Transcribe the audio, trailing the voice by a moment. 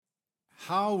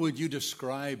How would you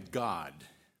describe God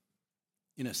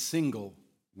in a single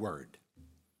word?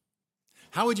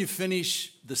 How would you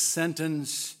finish the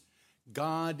sentence,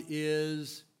 God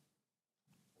is?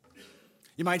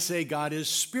 You might say God is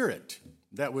spirit.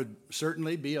 That would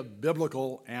certainly be a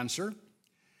biblical answer.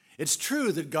 It's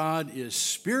true that God is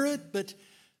spirit, but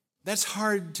that's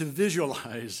hard to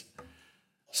visualize.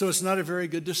 So it's not a very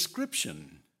good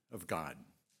description of God.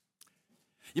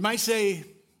 You might say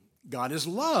God is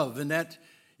love, and that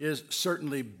is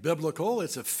certainly biblical.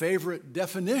 It's a favorite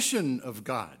definition of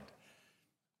God.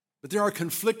 But there are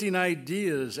conflicting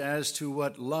ideas as to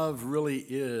what love really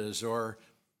is or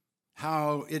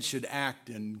how it should act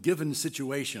in given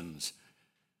situations.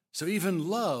 So even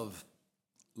love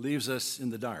leaves us in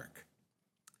the dark.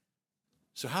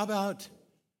 So how about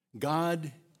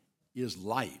God is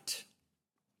light?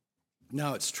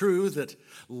 Now, it's true that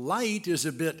light is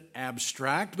a bit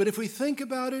abstract, but if we think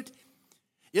about it,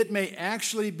 it may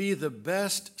actually be the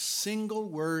best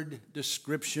single-word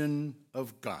description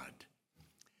of God.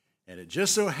 And it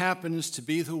just so happens to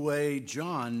be the way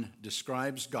John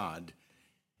describes God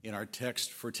in our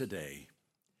text for today,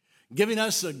 giving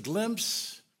us a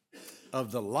glimpse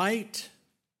of the light,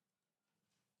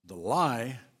 the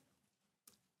lie,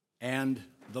 and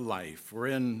the life. We're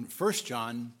in 1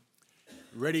 John,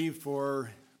 ready for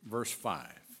verse 5.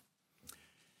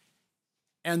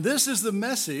 And this is the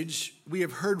message we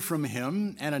have heard from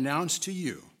him and announced to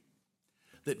you,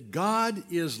 that God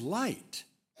is light,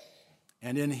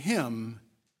 and in him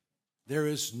there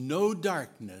is no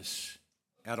darkness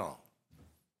at all.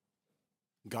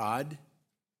 God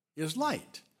is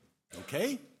light,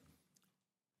 okay?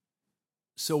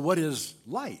 So what is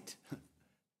light?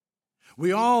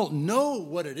 We all know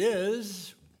what it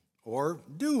is, or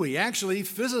do we? Actually,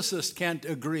 physicists can't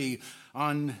agree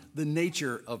on the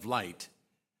nature of light.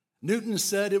 Newton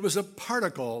said it was a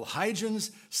particle. Huygens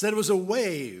said it was a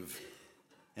wave.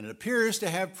 And it appears to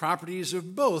have properties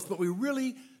of both, but we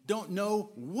really don't know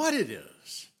what it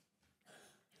is.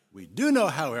 We do know,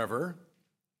 however,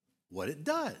 what it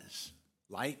does.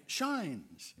 Light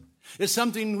shines. It's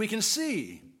something we can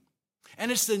see.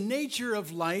 And it's the nature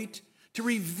of light to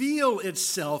reveal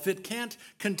itself. It can't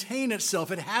contain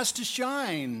itself. It has to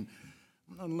shine.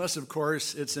 Unless, of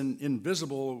course, it's an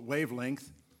invisible wavelength.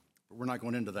 But we're not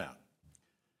going into that.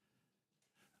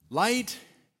 Light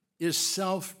is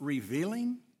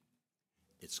self-revealing.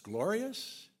 It's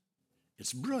glorious.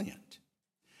 It's brilliant.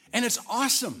 And it's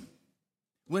awesome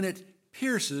when it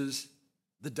pierces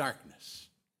the darkness.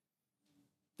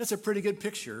 That's a pretty good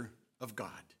picture of God.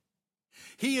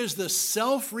 He is the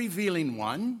self-revealing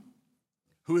one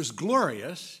who is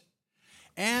glorious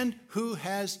and who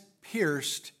has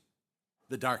pierced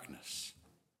the darkness.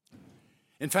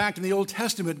 In fact, in the Old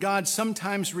Testament, God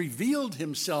sometimes revealed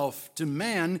himself to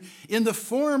man in the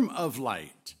form of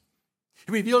light.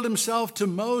 He revealed himself to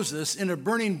Moses in a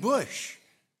burning bush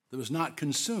that was not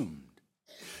consumed.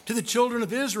 To the children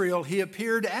of Israel, he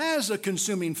appeared as a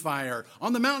consuming fire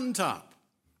on the mountaintop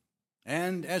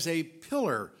and as a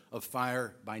pillar of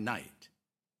fire by night.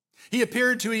 He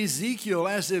appeared to Ezekiel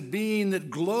as a being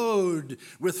that glowed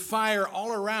with fire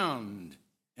all around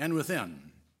and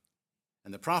within.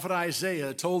 And the prophet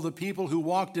Isaiah told the people who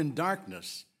walked in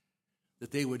darkness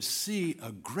that they would see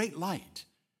a great light,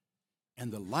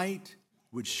 and the light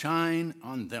would shine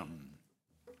on them.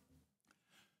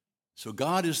 So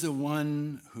God is the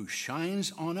one who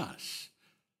shines on us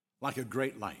like a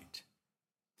great light.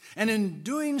 And in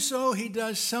doing so, he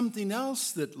does something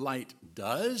else that light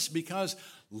does, because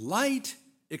light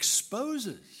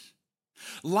exposes.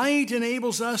 Light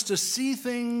enables us to see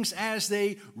things as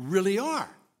they really are.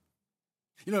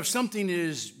 You know, if something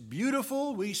is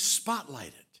beautiful, we spotlight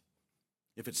it.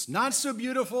 If it's not so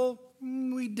beautiful,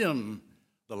 we dim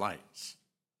the lights.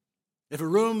 If a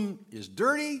room is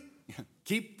dirty,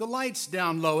 keep the lights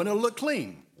down low and it'll look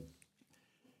clean.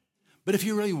 But if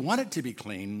you really want it to be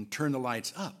clean, turn the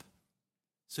lights up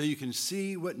so you can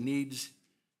see what needs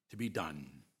to be done.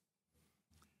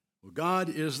 Well, God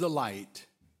is the light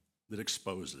that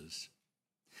exposes.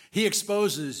 He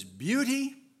exposes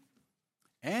beauty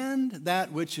and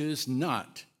that which is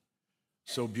not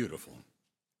so beautiful.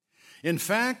 In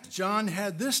fact, John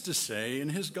had this to say in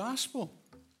his gospel.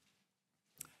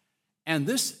 And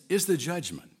this is the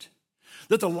judgment,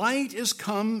 that the light is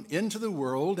come into the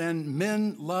world, and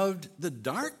men loved the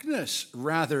darkness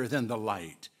rather than the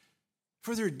light,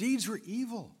 for their deeds were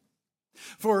evil.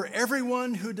 For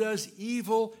everyone who does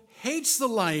evil hates the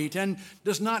light and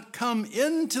does not come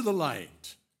into the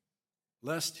light,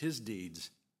 lest his deeds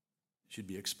should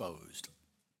be exposed.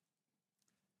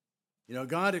 You know,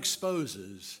 God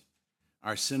exposes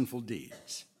our sinful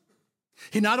deeds.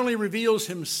 He not only reveals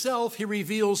himself, he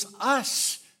reveals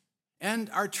us and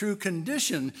our true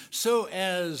condition. So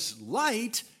as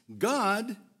light,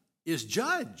 God is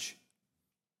judge.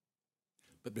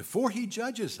 But before he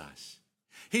judges us,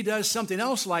 he does something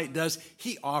else light does.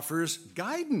 He offers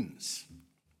guidance.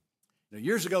 Now,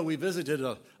 years ago, we visited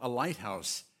a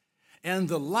lighthouse, and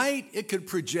the light it could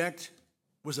project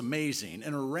was amazing.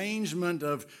 An arrangement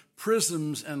of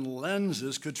prisms and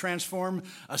lenses could transform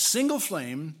a single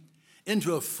flame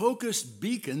into a focused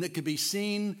beacon that could be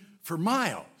seen for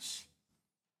miles.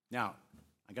 Now,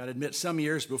 I got to admit, some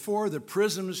years before, the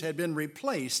prisms had been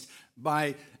replaced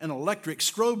by an electric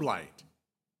strobe light.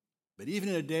 But even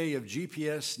in a day of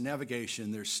GPS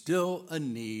navigation, there's still a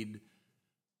need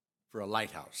for a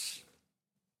lighthouse.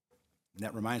 And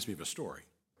that reminds me of a story.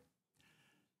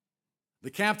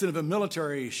 The captain of a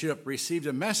military ship received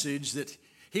a message that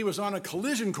he was on a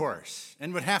collision course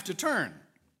and would have to turn.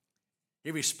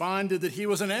 He responded that he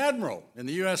was an admiral in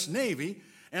the U.S. Navy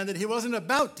and that he wasn't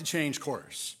about to change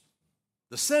course.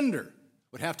 The sender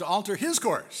would have to alter his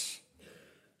course.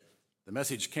 The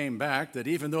message came back that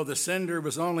even though the sender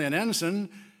was only an ensign,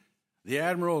 the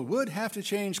admiral would have to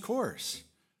change course.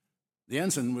 The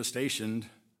ensign was stationed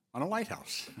on a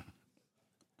lighthouse.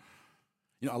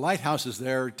 A lighthouse is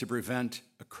there to prevent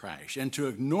a crash, and to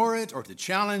ignore it or to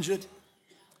challenge it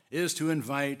is to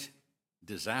invite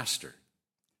disaster.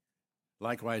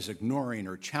 Likewise, ignoring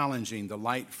or challenging the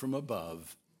light from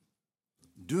above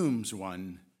dooms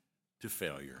one to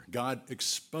failure. God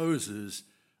exposes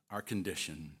our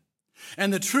condition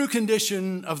and the true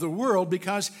condition of the world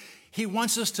because he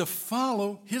wants us to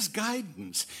follow his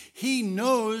guidance. He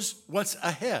knows what's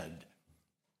ahead,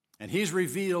 and he's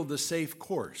revealed the safe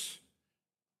course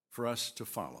for us to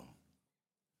follow.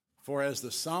 For as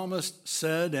the psalmist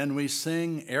said, and we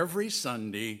sing every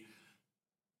Sunday,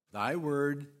 thy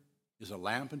word is a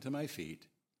lamp unto my feet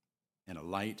and a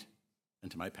light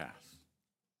unto my path.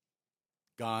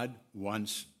 God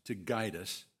wants to guide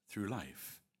us through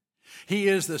life. He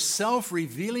is the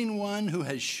self-revealing one who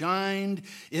has shined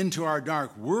into our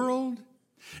dark world,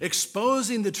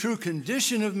 exposing the true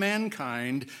condition of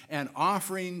mankind and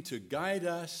offering to guide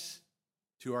us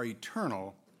to our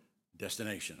eternal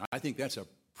destination. I think that's a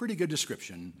pretty good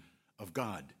description of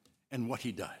God and what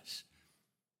he does.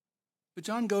 But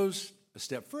John goes a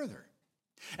step further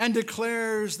and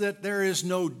declares that there is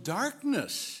no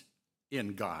darkness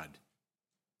in God.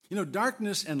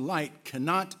 Darkness and light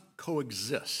cannot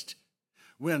coexist.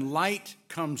 When light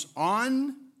comes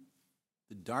on,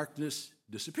 the darkness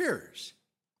disappears.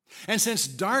 And since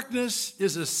darkness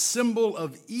is a symbol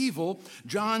of evil,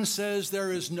 John says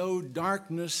there is no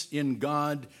darkness in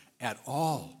God at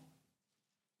all.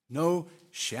 No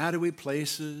shadowy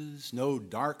places, no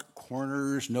dark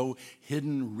corners, no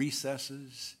hidden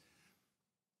recesses.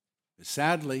 But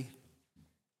sadly,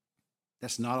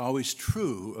 that's not always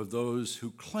true of those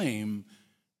who claim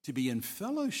to be in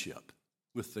fellowship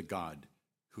with the God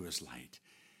who is light.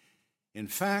 In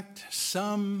fact,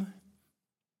 some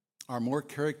are more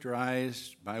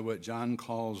characterized by what John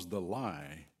calls the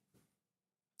lie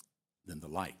than the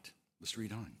light. Let's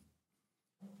read on.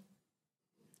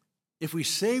 If we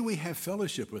say we have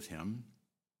fellowship with him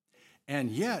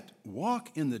and yet walk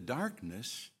in the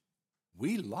darkness,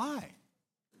 we lie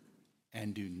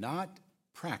and do not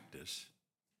practice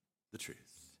the truth.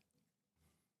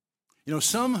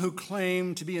 Some who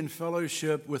claim to be in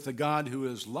fellowship with the God who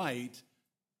is light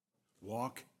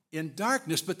walk in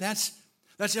darkness, but that's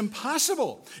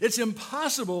impossible. It's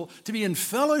impossible to be in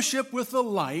fellowship with the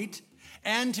light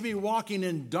and to be walking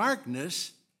in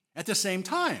darkness at the same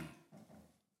time.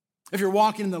 If you're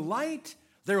walking in the light,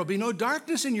 there will be no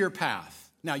darkness in your path.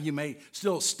 Now, you may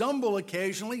still stumble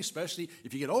occasionally, especially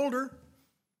if you get older,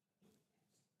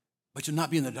 but you'll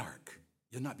not be in the dark.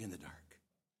 You'll not be in the dark.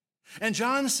 And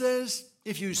John says,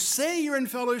 if you say you're in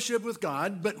fellowship with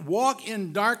God, but walk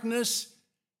in darkness,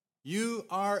 you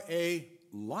are a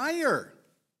liar.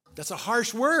 That's a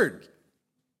harsh word,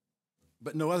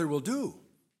 but no other will do.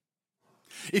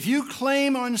 If you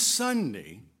claim on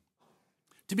Sunday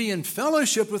to be in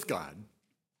fellowship with God,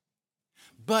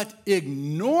 but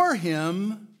ignore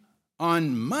him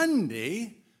on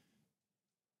Monday,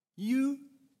 you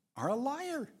are a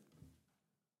liar.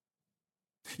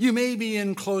 You may be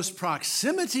in close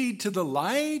proximity to the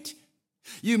light.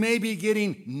 You may be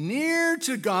getting near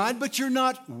to God, but you're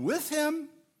not with him.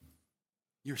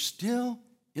 You're still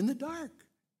in the dark.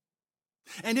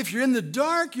 And if you're in the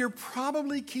dark, you're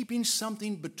probably keeping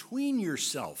something between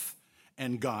yourself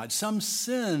and God. Some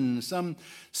sin, some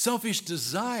selfish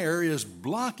desire is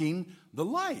blocking the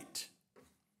light.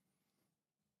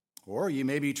 Or you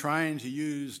may be trying to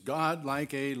use God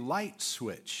like a light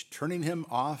switch, turning him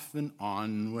off and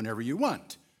on whenever you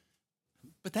want.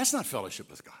 But that's not fellowship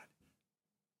with God.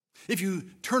 If you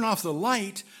turn off the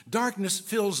light, darkness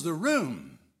fills the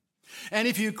room. And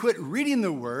if you quit reading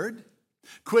the Word,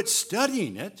 quit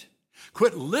studying it,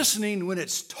 quit listening when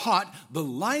it's taught, the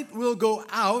light will go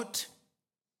out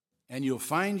and you'll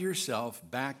find yourself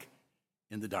back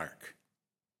in the dark.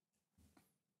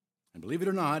 And believe it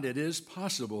or not, it is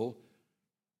possible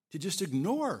to just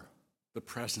ignore the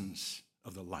presence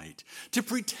of the light, to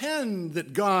pretend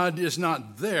that God is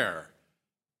not there,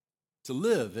 to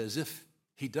live as if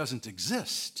he doesn't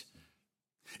exist.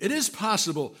 It is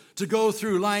possible to go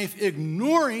through life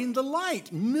ignoring the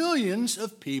light. Millions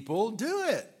of people do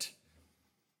it.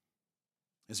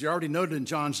 As you already noted in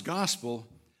John's gospel,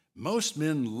 most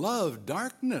men love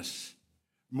darkness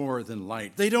more than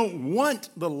light. They don't want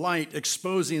the light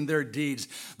exposing their deeds.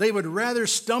 They would rather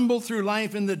stumble through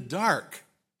life in the dark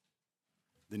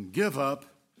than give up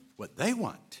what they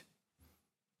want.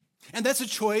 And that's a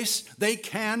choice they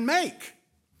can make.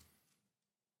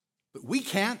 But we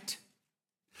can't.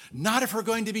 Not if we're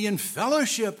going to be in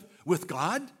fellowship with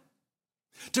God.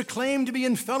 To claim to be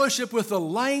in fellowship with the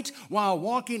light while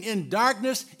walking in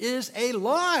darkness is a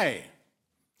lie.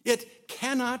 It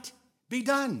cannot be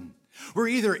done. We're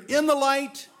either in the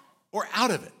light or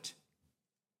out of it.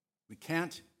 We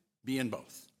can't be in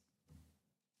both.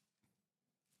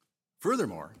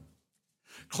 Furthermore,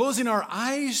 closing our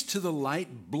eyes to the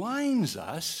light blinds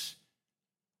us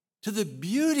to the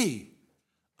beauty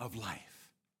of life.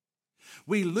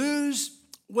 We lose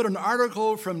what an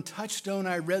article from Touchstone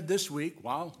I read this week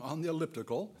while on the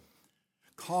elliptical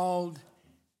called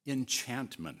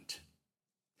enchantment.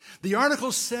 The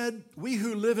article said we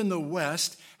who live in the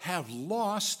West have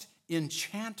lost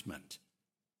enchantment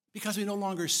because we no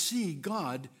longer see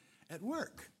God at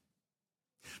work.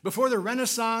 Before the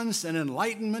Renaissance and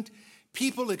Enlightenment,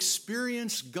 people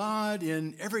experienced God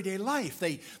in everyday life.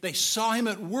 They saw him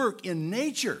at work in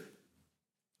nature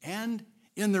and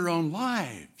in their own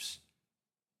lives.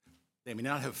 They may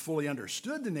not have fully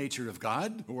understood the nature of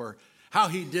God or how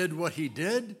he did what he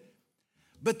did,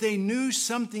 but they knew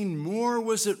something more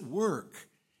was at work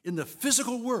in the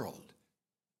physical world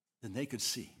than they could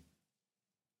see.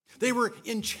 They were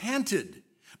enchanted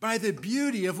by the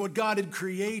beauty of what God had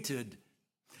created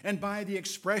and by the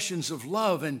expressions of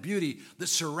love and beauty that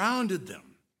surrounded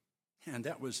them. And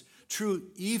that was true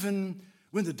even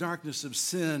when the darkness of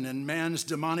sin and man's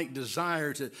demonic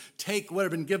desire to take what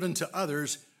had been given to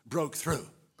others broke through.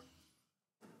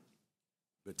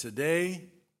 But today,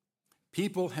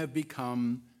 people have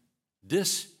become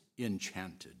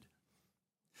disenchanted.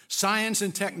 Science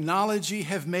and technology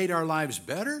have made our lives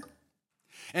better,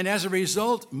 and as a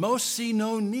result, most see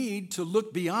no need to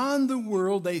look beyond the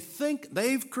world they think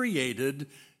they've created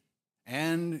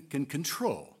and can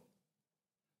control.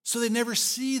 So they never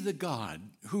see the God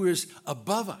who is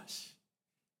above us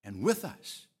and with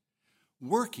us,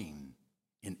 working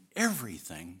in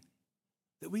everything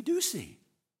that we do see.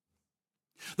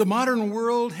 The modern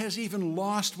world has even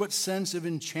lost what sense of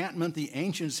enchantment the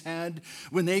ancients had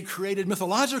when they created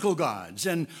mythological gods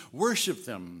and worshiped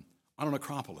them on an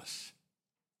acropolis.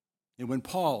 And when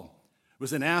Paul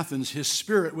was in Athens, his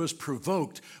spirit was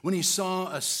provoked when he saw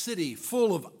a city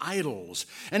full of idols,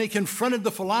 and he confronted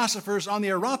the philosophers on the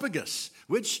Areopagus,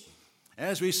 which,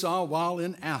 as we saw while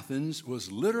in Athens,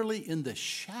 was literally in the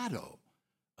shadow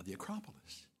of the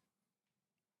Acropolis.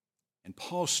 And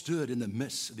Paul stood in the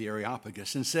midst of the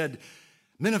Areopagus and said,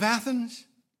 "Men of Athens,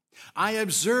 I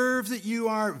observe that you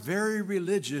are very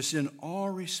religious in all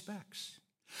respects.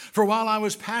 For while I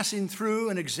was passing through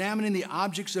and examining the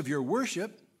objects of your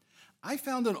worship, I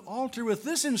found an altar with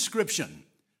this inscription,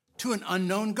 'To an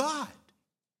unknown God.'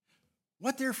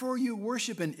 What therefore you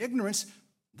worship in ignorance,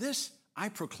 this I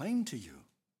proclaim to you.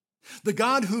 The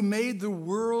God who made the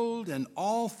world and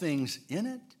all things in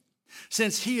it,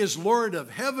 since he is Lord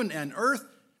of heaven and earth,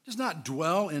 does not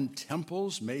dwell in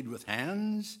temples made with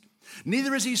hands.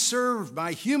 Neither is he served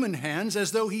by human hands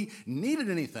as though he needed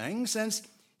anything, since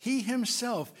he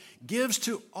himself gives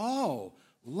to all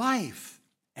life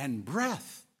and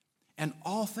breath and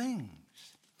all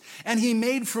things. And he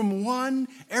made from one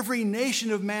every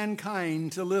nation of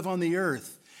mankind to live on the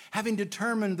earth, having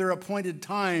determined their appointed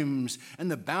times and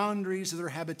the boundaries of their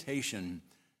habitation,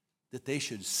 that they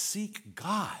should seek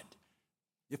God,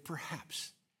 if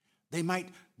perhaps they might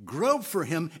grope for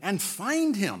him and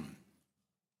find him,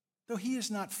 though he is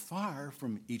not far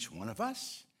from each one of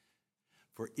us.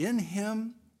 For in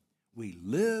him we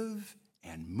live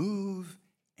and move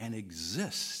and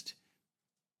exist,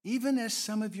 even as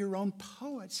some of your own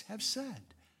poets have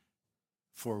said,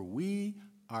 for we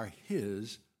are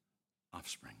his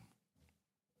offspring.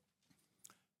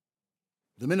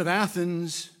 The men of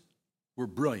Athens were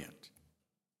brilliant,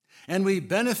 and we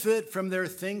benefit from their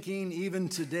thinking even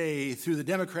today through the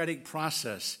democratic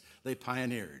process they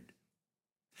pioneered.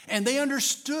 And they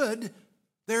understood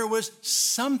there was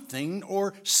something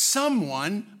or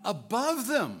someone above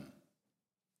them,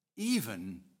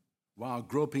 even while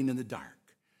groping in the dark.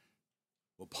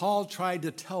 Well, Paul tried to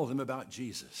tell them about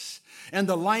Jesus and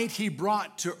the light he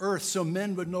brought to earth so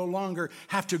men would no longer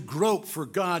have to grope for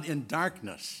God in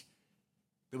darkness.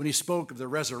 But when he spoke of the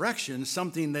resurrection,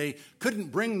 something they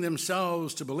couldn't bring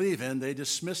themselves to believe in, they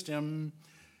dismissed him,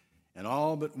 and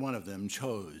all but one of them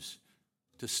chose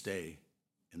to stay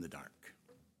in the dark.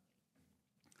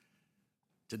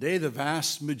 Today, the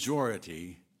vast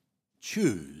majority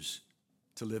choose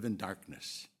to live in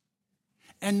darkness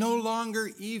and no longer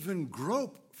even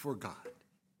grope for God.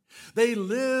 They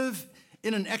live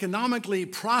in an economically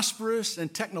prosperous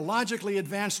and technologically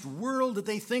advanced world that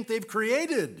they think they've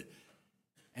created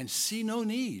and see no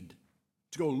need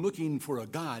to go looking for a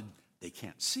God they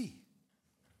can't see.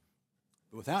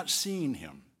 But without seeing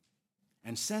him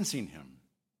and sensing him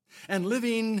and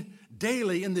living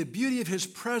daily in the beauty of his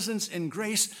presence and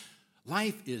grace,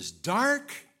 life is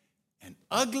dark and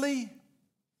ugly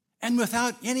and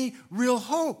without any real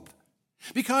hope.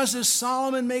 Because as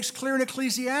Solomon makes clear in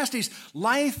Ecclesiastes,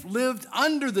 life lived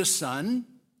under the sun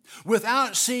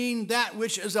without seeing that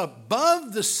which is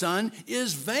above the sun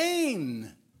is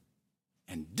vain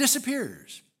and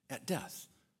disappears at death,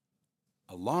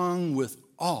 along with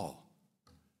all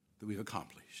that we've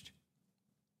accomplished.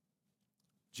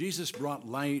 Jesus brought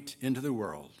light into the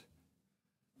world,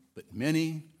 but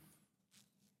many,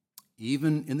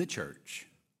 even in the church,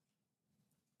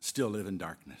 still live in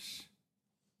darkness.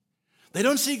 They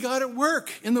don't see God at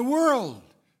work in the world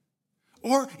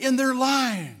or in their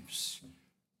lives.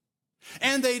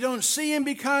 And they don't see him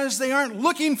because they aren't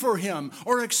looking for him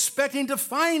or expecting to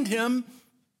find him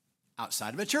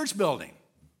outside of a church building.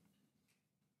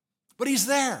 But he's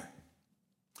there.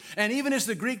 And even as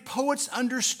the Greek poets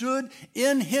understood,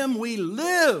 in him we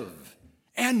live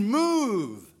and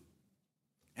move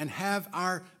and have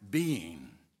our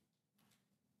being.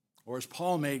 Or as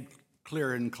Paul made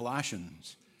clear in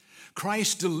Colossians,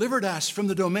 Christ delivered us from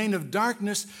the domain of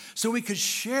darkness so we could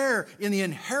share in the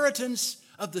inheritance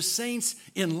of the saints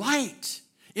in light,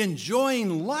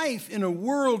 enjoying life in a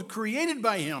world created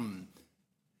by him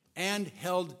and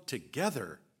held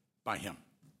together by him.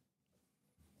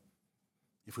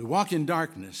 If we walk in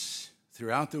darkness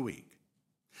throughout the week,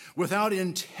 without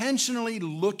intentionally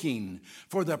looking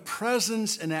for the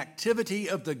presence and activity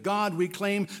of the God we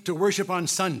claim to worship on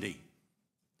Sunday,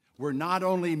 we're not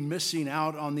only missing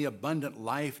out on the abundant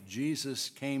life Jesus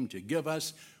came to give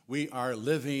us, we are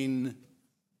living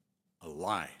a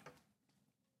lie.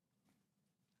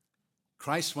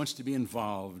 Christ wants to be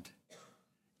involved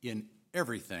in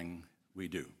everything we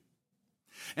do.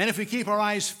 And if we keep our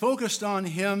eyes focused on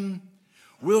him,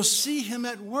 we'll see him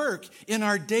at work in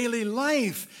our daily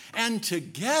life, and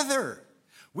together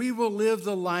we will live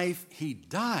the life he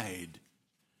died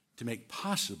to make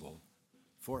possible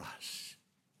for us.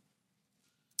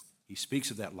 He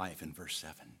speaks of that life in verse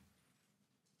 7.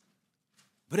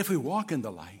 But if we walk in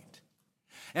the light,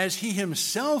 as he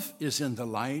himself is in the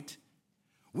light,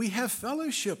 we have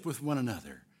fellowship with one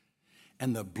another,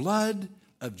 and the blood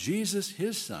of Jesus,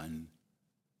 his Son,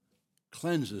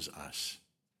 cleanses us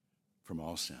from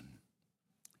all sin.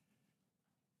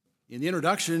 In the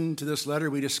introduction to this letter,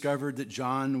 we discovered that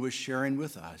John was sharing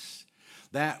with us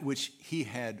that which he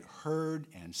had heard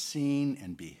and seen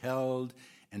and beheld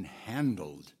and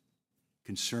handled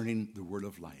concerning the word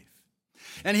of life.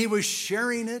 And he was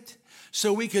sharing it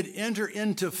so we could enter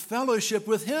into fellowship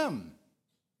with him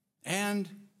and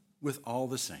with all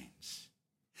the saints.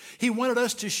 He wanted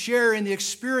us to share in the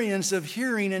experience of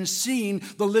hearing and seeing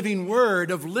the living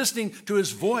word, of listening to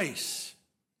his voice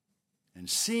and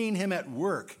seeing him at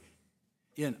work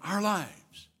in our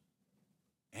lives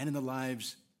and in the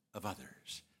lives of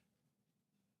others.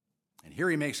 And here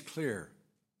he makes clear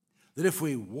that if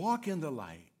we walk in the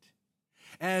light,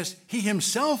 as he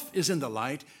himself is in the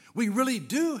light, we really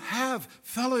do have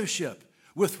fellowship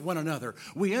with one another.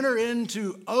 We enter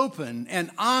into open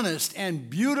and honest and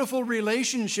beautiful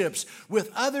relationships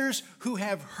with others who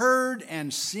have heard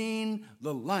and seen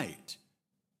the light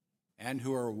and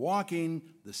who are walking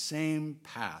the same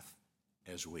path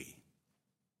as we.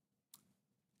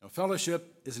 Now,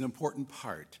 fellowship is an important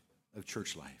part of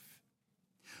church life.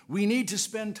 We need to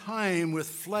spend time with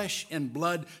flesh and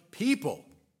blood people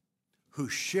who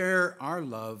share our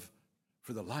love for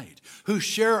for the light, who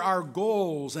share our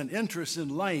goals and interests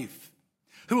in life,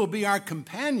 who will be our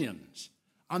companions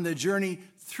on the journey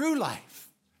through life.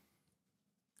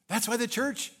 That's why the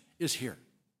church is here.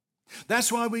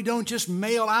 That's why we don't just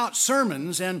mail out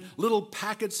sermons and little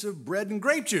packets of bread and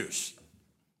grape juice.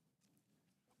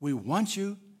 We want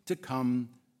you to come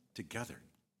together.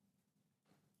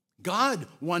 God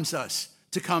wants us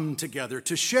to come together,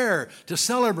 to share, to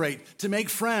celebrate, to make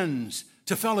friends,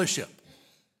 to fellowship.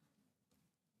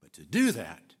 But to do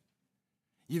that,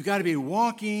 you've got to be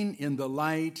walking in the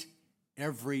light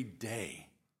every day.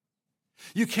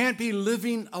 You can't be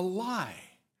living a lie,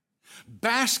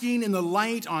 basking in the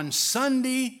light on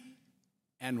Sunday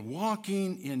and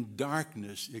walking in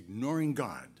darkness, ignoring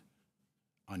God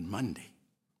on Monday.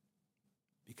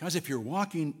 Because if you're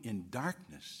walking in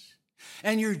darkness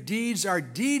and your deeds are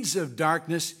deeds of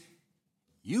darkness,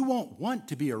 you won't want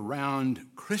to be around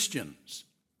Christians,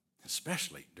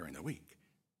 especially during the week.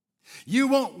 You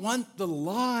won't want the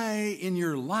lie in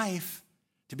your life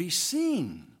to be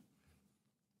seen.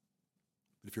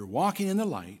 But if you're walking in the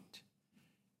light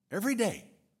every day,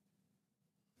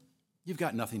 you've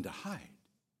got nothing to hide.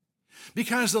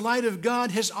 Because the light of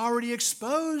God has already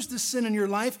exposed the sin in your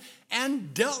life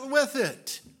and dealt with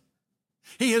it.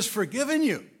 He has forgiven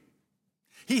you.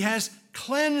 He has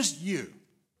cleansed you.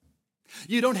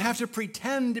 You don't have to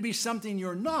pretend to be something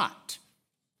you're not.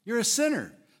 You're a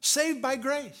sinner, saved by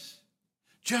grace,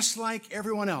 just like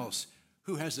everyone else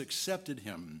who has accepted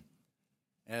him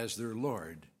as their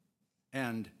Lord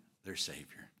and their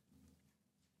Savior.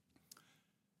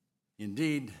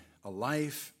 Indeed, a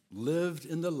life lived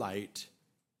in the light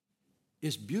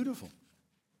is beautiful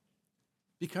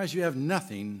because you have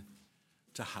nothing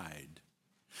to hide,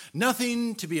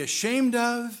 nothing to be ashamed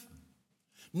of,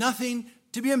 nothing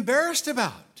to be embarrassed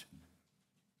about.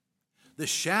 The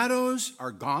shadows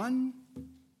are gone.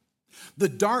 The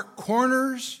dark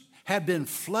corners have been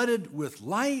flooded with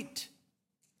light,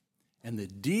 and the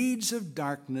deeds of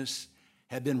darkness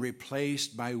have been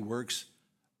replaced by works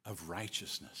of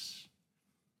righteousness.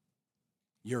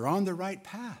 You're on the right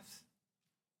path.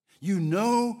 You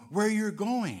know where you're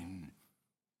going.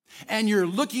 And you're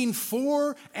looking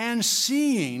for and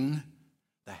seeing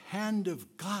the hand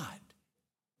of God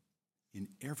in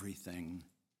everything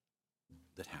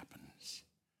that happens.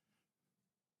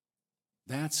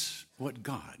 That's what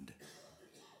God,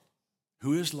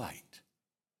 who is light,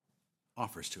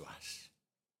 offers to us.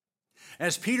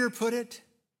 As Peter put it,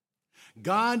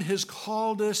 God has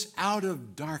called us out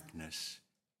of darkness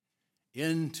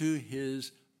into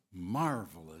his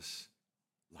marvelous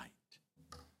light.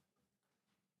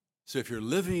 So if you're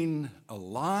living a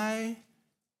lie,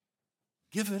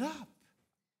 give it up.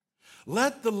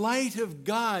 Let the light of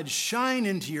God shine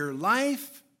into your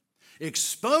life,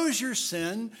 expose your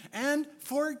sin, and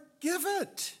forgive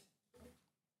it.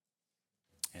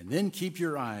 And then keep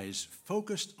your eyes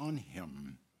focused on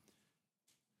him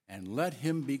and let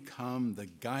him become the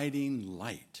guiding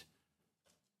light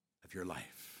of your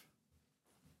life.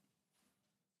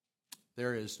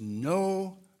 There is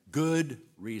no good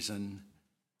reason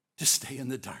to stay in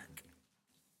the dark.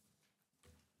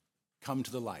 Come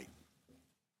to the light.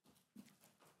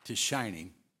 'Tis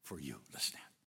shining for you. Let's stand.